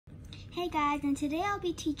Hey guys, and today I'll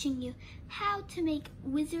be teaching you how to make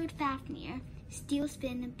Wizard Fafnir steel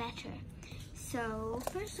spin better. So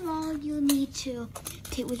first of all, you'll need to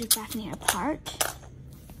take Wizard Fafnir apart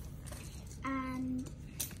and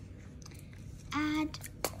add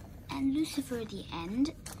and lucifer the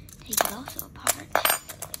end. Take it also apart.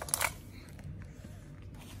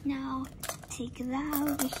 Now take that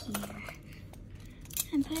over here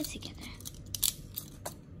and put it together.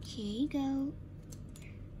 Here you go.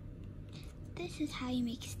 This is how you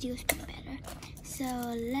make steel spin better. So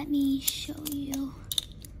let me show you.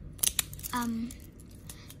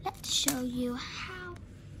 Let's show you how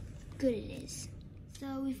good it is.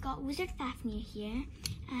 So we've got Wizard Fafnir here,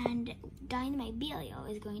 and Dynamite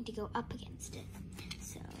Belio is going to go up against it.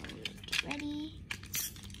 So get ready.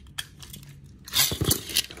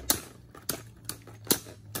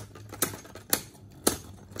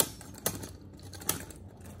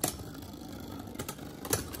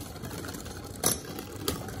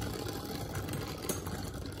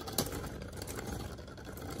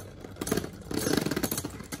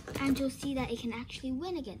 And you'll see that it can actually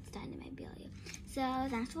win against Dynamite Belio. So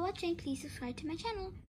thanks for watching. Please subscribe to my channel.